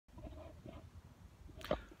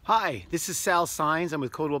Hi, this is Sal Sines. I'm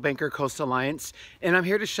with Coldwell Banker Coastal Alliance, and I'm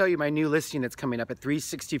here to show you my new listing that's coming up at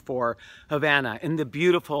 364 Havana in the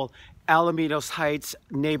beautiful Alamitos Heights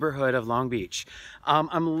neighborhood of Long Beach.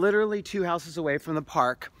 I'm literally 2 houses away from the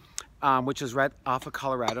park, which is right off of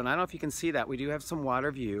Colorado, and I don't know if you can see that. We do have some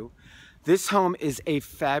water view. This home is a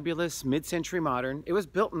fabulous mid-century modern. It was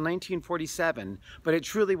built in 1947, but it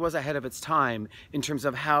truly was ahead of its time in terms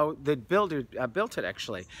of how the builder built it,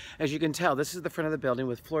 actually. As you can tell, this is the front of the building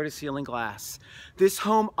with floor-to-ceiling glass. This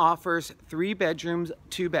home offers 3 bedrooms,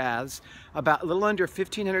 2 baths, about a little under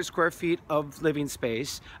 1,500 square feet of living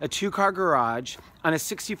space, a 2-car garage on a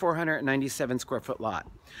 6,497 square foot lot.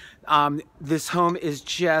 This home is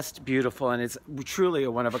just beautiful, and it's truly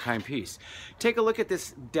a one-of-a-kind piece. Take a look at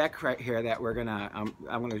this deck right here that I'm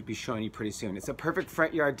gonna be showing you pretty soon. It's a perfect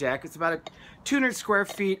front yard deck. It's about 200 square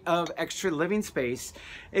feet of extra living space.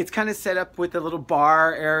 It's kind of set up with a little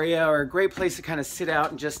bar area or a great place to kind of sit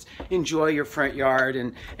out and just enjoy your front yard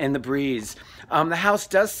and the breeze. The house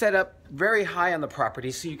does set up very high on the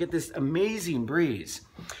property, so you get this amazing breeze.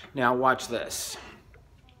 Now watch this.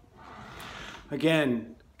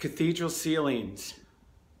 Again, cathedral ceilings,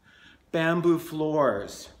 bamboo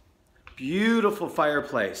floors, beautiful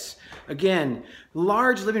fireplace. Again,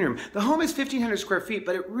 large living room. The home is 1,500 square feet,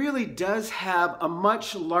 but it really does have a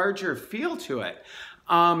much larger feel to it.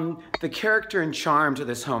 The character and charm to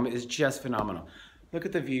this home is just phenomenal. Look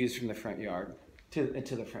at the views from the front yard to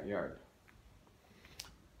the front yard.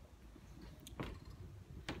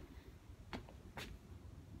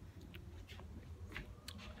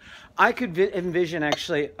 I could envision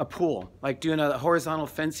actually a pool, like doing a horizontal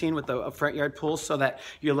fencing with a front yard pool so that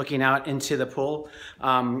you're looking out into the pool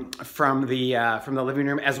from the living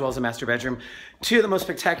room as well as the master bedroom. 2 of the most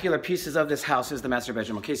spectacular pieces of this house is the master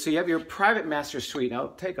bedroom. Okay, so you have your private master suite. Now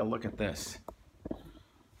take a look at this.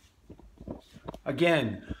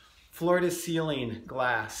 Again, floor to ceiling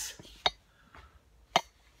glass.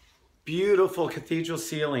 Beautiful cathedral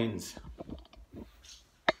ceilings.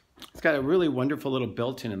 It's got a really wonderful little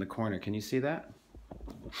built-in in the corner. Can you see that?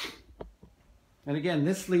 And again,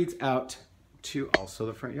 this leads out to also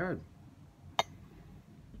the front yard.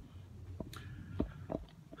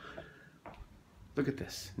 Look at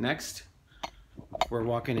this. Next, we're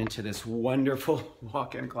walking into this wonderful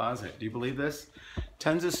walk-in closet. Do you believe this?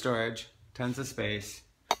 Tons of storage, tons of space.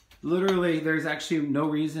 Literally, there's actually no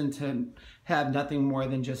reason to have nothing more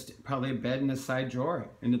than just probably a bed and a side drawer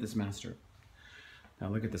into this master. Now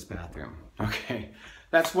look at this bathroom. Okay,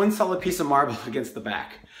 that's one solid piece of marble against the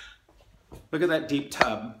back. Look at that deep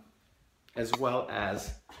tub, as well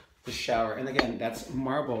as the shower. And again, that's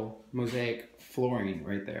marble mosaic flooring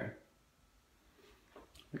right there.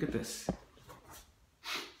 Look at this.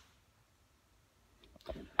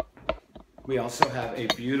 We also have a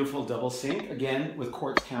beautiful double sink, again, with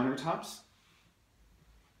quartz countertops.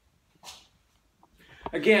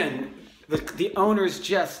 Again, the owners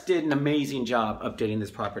just did an amazing job updating this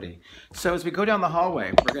property. So as we go down the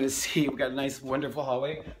hallway, we're going to see we've got a nice, wonderful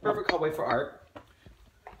hallway. Perfect hallway for art.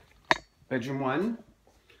 Bedroom 1,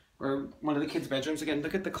 or one of the kids' bedrooms. Again,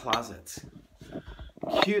 look at the closets.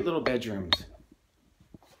 Cute little bedrooms.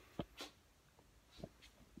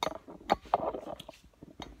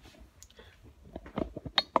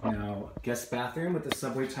 Now, guest bathroom with the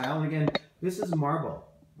subway tile. And again, this is marble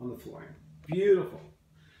on the flooring. Beautiful.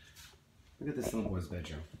 Look at this little boy's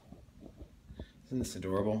bedroom. Isn't this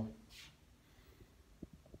adorable?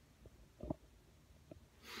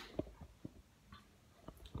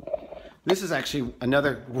 This is actually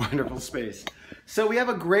another wonderful space. So we have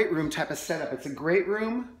a great room type of setup. It's a great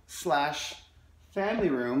room slash family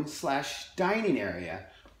room slash dining area,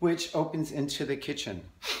 which opens into the kitchen.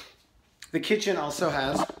 The kitchen also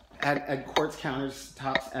has quartz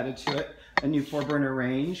countertops added to it, a new 4-burner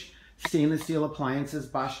range, stainless steel appliances,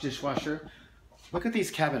 Bosch dishwasher. Look at these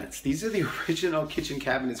cabinets. These are the original kitchen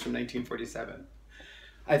cabinets from 1947.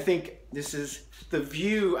 I think this is the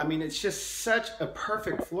view. I mean, it's just such a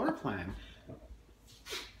perfect floor plan.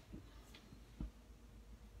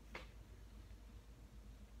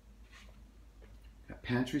 Got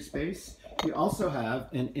pantry space. We also have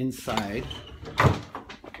an inside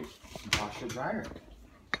washer dryer.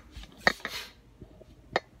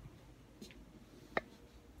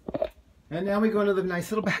 And now we go into the nice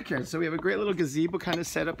little backyard. So we have a great little gazebo kind of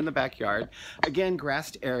set up in the backyard. Again,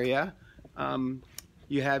 grassed area.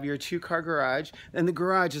 You have your 2-car garage, and the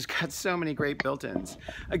garage has got so many great built-ins.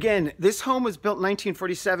 Again, this home was built in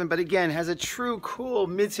 1947, but again, has a true cool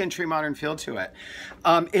mid-century modern feel to it.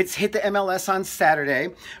 It's hit the MLS on Saturday.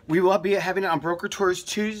 We will be having it on broker tours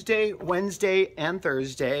Tuesday, Wednesday, and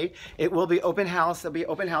Thursday. It will be open house. There'll be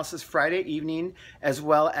open houses Friday evening as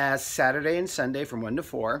well as Saturday and Sunday from 1 to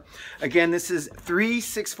 4. Again, this is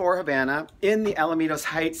 364 Havana in the Alamitos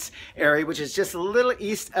Heights area, which is just a little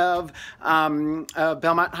east of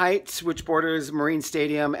Belmont Heights, which borders Marine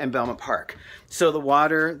Stadium and Belmont Park. So the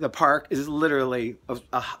water, the park is literally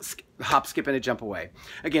a hop, skip, and a jump away.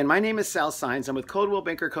 Again, my name is Sal Sines. I'm with Coldwell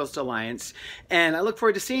Banker Coastal Alliance, and I look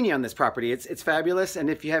forward to seeing you on this property. It's fabulous, and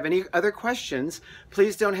if you have any other questions,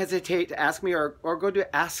 please don't hesitate to ask me or go to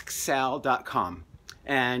asksal.com.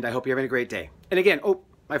 And I hope you're having a great day. And again,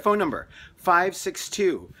 my phone number,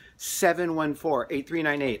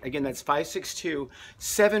 562-714-8398. Again, that's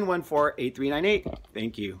 562-714-8398.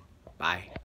 Thank you. Bye.